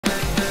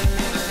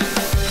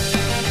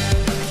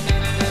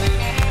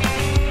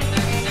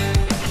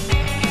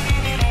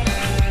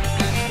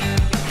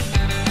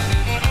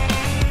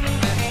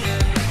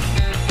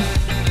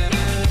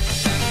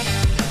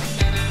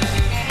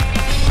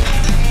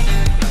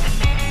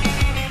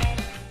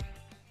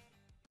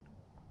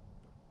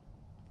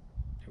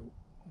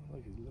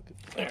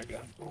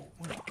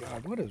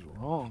What is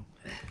wrong?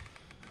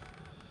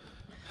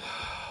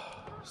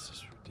 This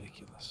is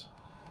ridiculous.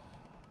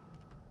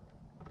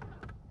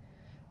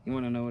 You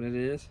want to know what it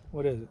is?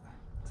 What is it?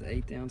 It's an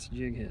 1/8 ounce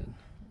jig head.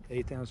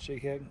 1/8 ounce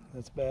jig head?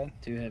 That's bad?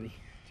 Too heavy.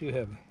 Too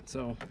heavy.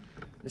 So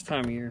this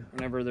time of year,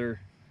 whenever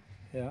they're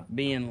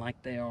being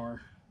like they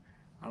are,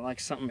 I like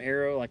something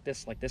aero like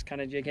this kind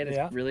of jig head.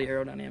 It's really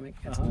aerodynamic.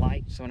 It's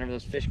light, so whenever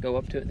those fish go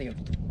up to it, they go,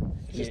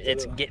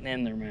 it's getting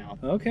in their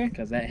mouth. Okay.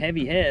 Because that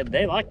heavy head,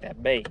 they like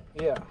that bait.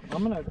 Yeah,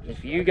 I'm gonna.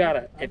 If you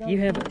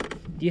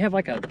do you have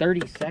like a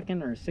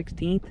 32nd or a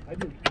 16th? I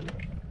do.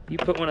 If you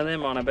put one of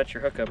them on, I bet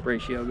your hookup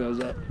ratio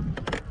goes up.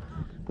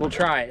 We'll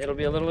try it. It'll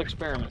be a little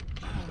experiment.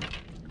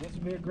 This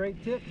would be a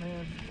great tip,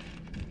 man.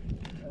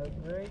 A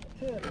great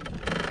tip.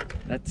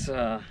 That's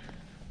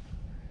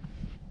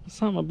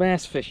something a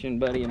bass fishing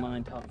buddy of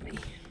mine taught me.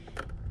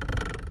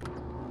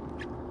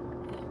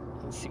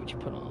 Let's see what you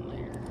put on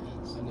there.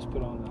 I just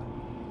put on the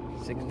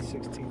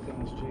 16th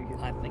ounce jig head.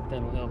 I think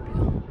that'll help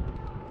you.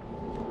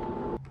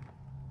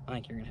 I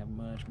think you're gonna have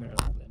much better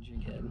luck with that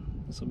jig head.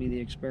 This will be the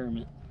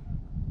experiment.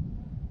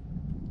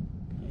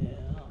 Yeah,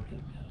 I'll pick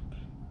up.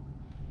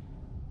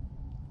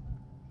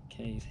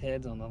 Okay, his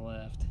head's on the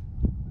left.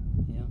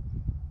 Yeah.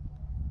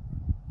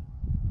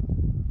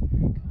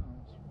 Here he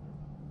comes.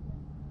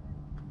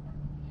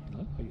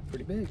 Oh, you're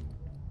pretty big.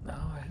 No,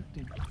 I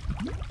did.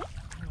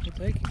 We'll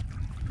take him.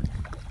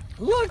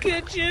 Look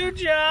at you,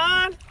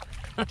 John!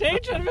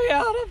 Teaching me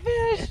how to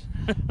fish.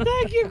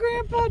 Thank you,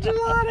 Grandpa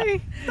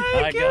Gillotte.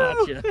 Thank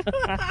you.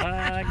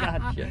 I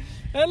got you.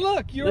 And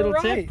look, you're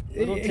right.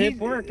 Little tip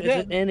worked. Is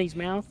it in his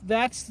mouth?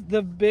 That's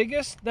the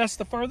biggest, that's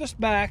the furthest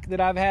back that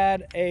I've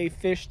had a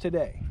fish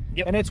today.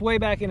 Yep. And it's way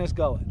back in his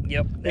gullet.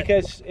 Yep.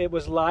 Because it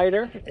was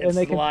lighter, and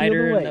they can lighter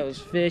feel the weight. And those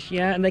fish,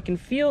 yeah, and they can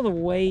feel the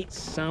weight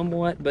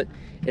somewhat, but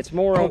it's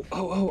more of...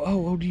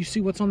 Oh, do you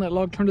see what's on that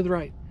log? Turn to the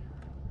right.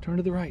 Turn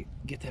to the right.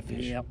 Get that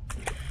fish. Yep.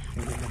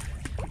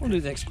 We'll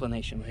do the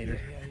explanation later.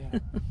 Yeah.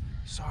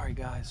 Sorry,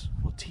 guys.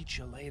 We'll teach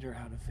you later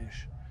how to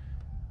fish.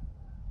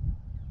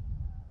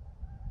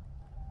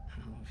 I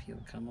don't know if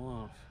he'll come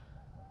off.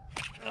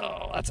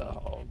 Oh, that's a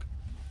hog.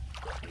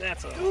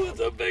 That's a hog. Ooh, it's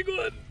a big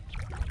one.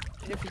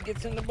 If he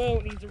gets in the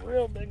boat, he's a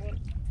real big one.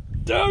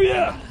 Oh,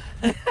 yeah.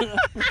 Look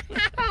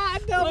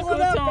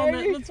what's on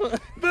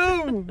that.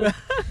 Boom.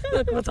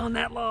 Look what's on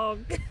that log.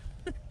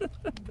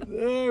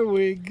 There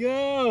we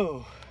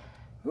go.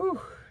 Whew.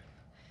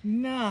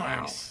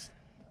 Nice.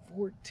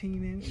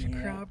 14-inch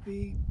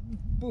crappie.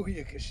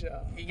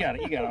 Booyakasha. You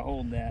gotta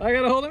hold that. I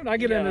gotta hold him? I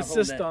get an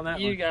assist on that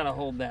one. You gotta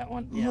hold that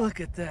one. Yeah.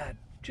 Look at that.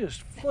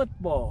 Just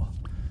football.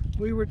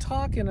 We were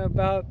talking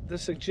about the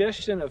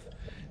suggestion of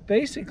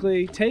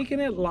basically taking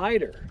it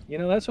lighter. You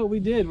know, that's what we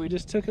did. We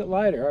just took it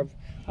lighter.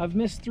 I've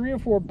missed 3 or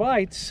 4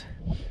 bites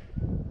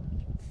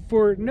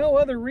for no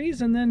other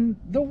reason than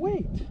the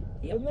weight.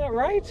 Yep. Isn't that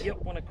right?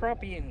 Yep. When a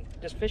crappie and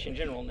just fish in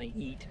general, when they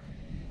eat,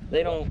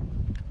 they don't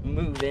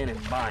move in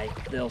and bite.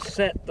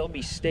 They'll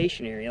be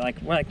stationary,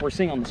 like we're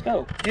seeing on the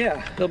scope.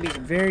 Yeah. They'll be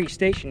very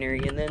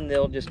stationary, and then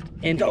they'll just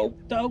Dope.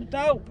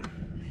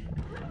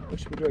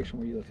 Which direction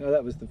were you looking? Oh,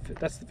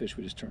 that's the fish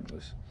we just turned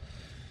loose.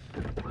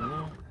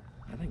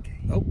 I think.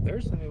 Oh,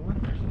 there's the new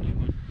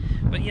one.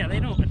 But yeah, they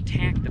don't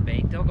attack the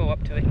bait. They'll go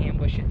up to it,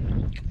 ambush it.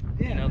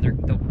 Yeah. You know,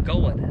 they'll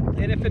gullet it.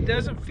 And if it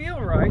doesn't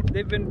feel right,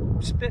 they've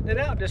been spitting it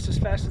out just as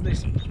fast as they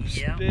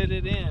spit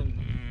it in.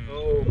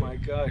 Oh my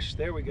gosh,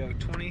 there we go.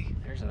 20.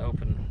 There's an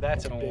open.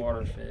 That's a big water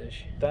one.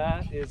 fish.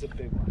 That is a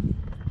big one.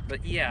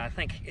 But yeah, I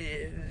think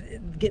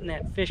getting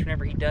that fish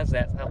whenever he does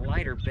that, a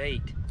lighter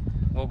bait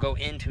will go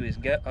into his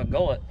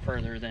gullet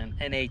further than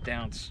an 1/8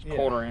 ounce,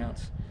 quarter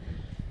ounce,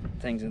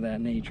 things of that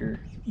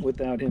nature.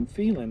 Without him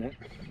feeling it,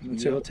 and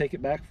so he'll take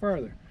it back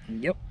further.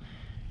 Yep.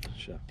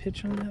 Should I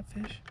pitch on that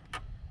fish?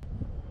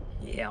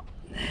 Yeah.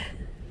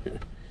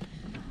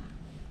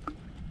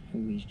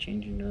 Ooh, he's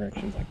changing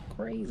directions like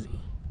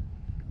crazy.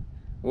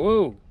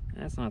 Whoa,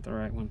 that's not the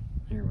right one.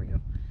 There we go.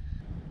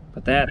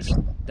 But that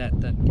doesn't get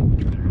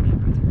much better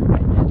than that right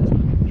there. That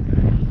doesn't get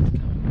much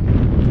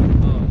better.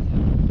 Oh,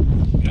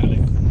 got it.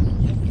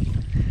 Yep.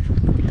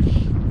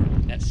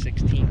 That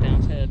 16th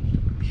ounce head.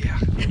 Yeah,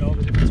 made all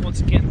the difference. Once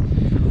again,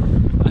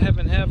 I have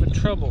been having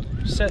trouble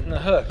setting the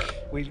hook.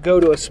 We go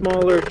to a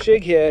smaller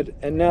jig head,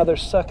 and now they're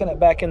sucking it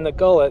back in the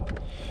gullet.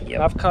 Yep.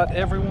 And I've caught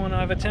every one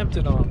I've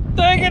attempted on.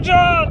 Thank you,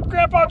 John!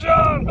 Grandpa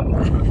John!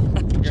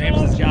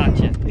 Gramps has got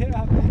you.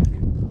 Yeah.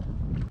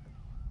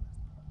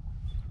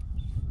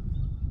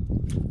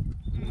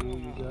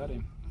 You got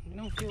him. You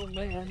don't feel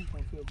bad.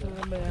 Don't feel bad.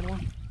 Not a bad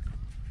one.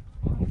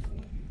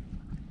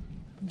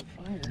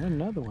 Fire.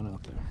 Another one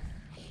out there.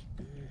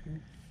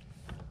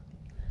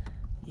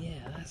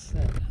 Yeah, that's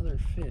that other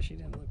fish. He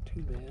didn't look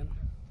too bad.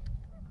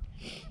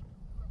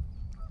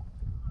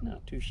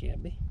 Not too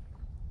shabby.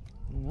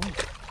 No.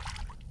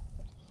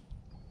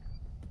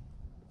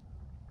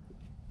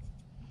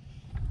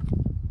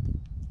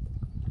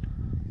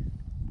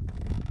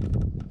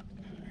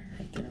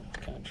 Right there.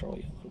 Control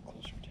you a little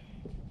closer to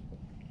you.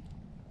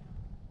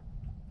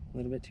 A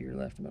little bit to your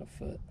left, about a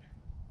foot.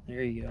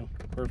 There you go.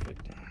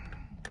 Perfect.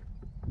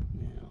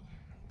 Now,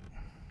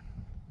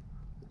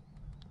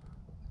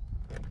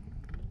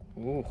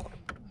 Ooh.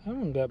 That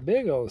one got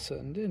big all of a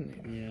sudden,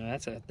 didn't he? Yeah,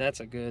 that's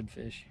a good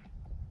fish.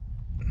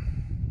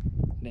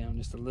 Down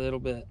just a little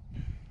bit.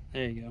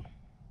 There you go.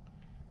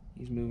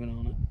 He's moving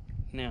on it.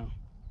 Now.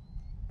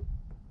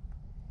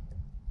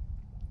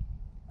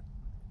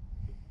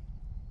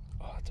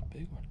 Oh, that's a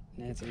big one.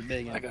 That's a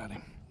big one. I got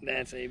him.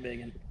 That's a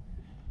big one.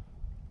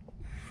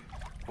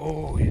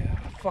 Oh, yeah.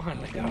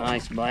 Finally got him.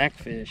 Nice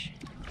blackfish,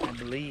 I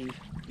believe.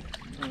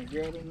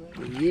 Grab him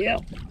there?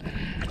 Yep.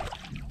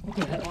 Look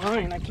at that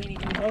line. I can't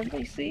even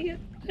hardly see it.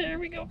 There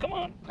we go. Come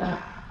on.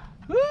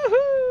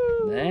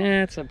 Woohoo!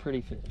 That's a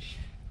pretty fish.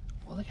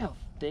 Well, look how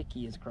thick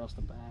he is across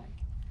the back.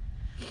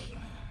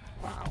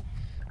 Wow.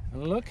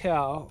 And look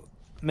how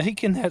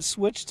making that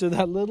switch to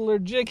that littler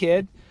jig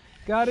head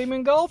got him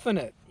engulfing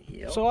it.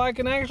 Yep. So I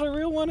can actually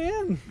reel one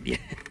in. Yeah.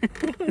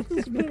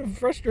 It's been a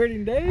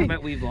frustrating day. I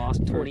bet we've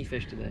lost 20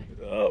 fish today.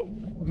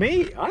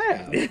 Me? I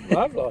have.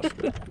 I've lost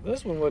it.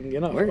 This one wouldn't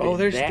get up. Where did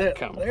there's that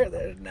come from?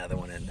 There's another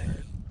one in there.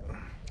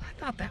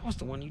 I thought that was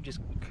the one you just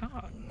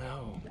caught.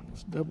 No,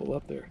 it's double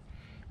up there.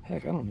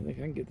 Heck, I don't even think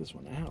I can get this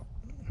one out.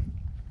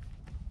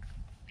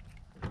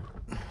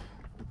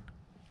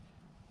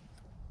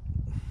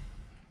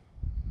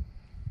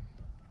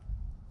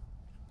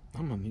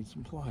 I'm gonna need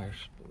some pliers,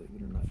 believe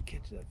it or not, to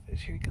catch that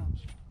fish. Here he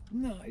comes.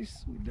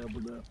 Nice, we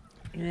doubled up.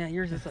 Yeah,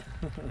 yours is a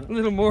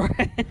little more.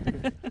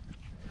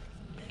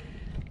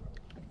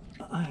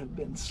 I have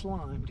been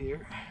slimed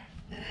here.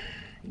 You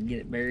can get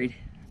it buried.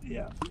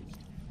 Yeah.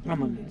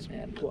 I'm gonna need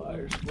some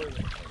pliers.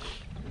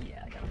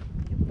 Yeah, I got it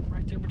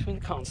right there between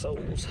the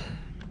consoles.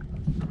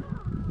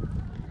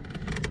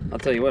 I'll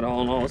tell you what,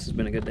 all in all, this has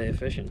been a good day of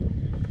fishing.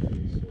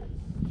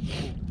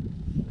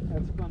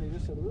 That's funny,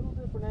 just a little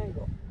different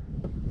angle.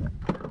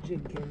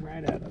 Jig came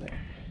right out of there.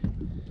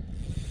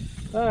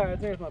 All right,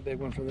 there's my big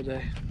one for the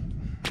day.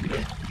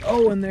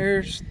 Oh, and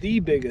there's the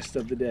biggest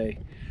of the day,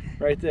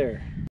 right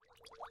there.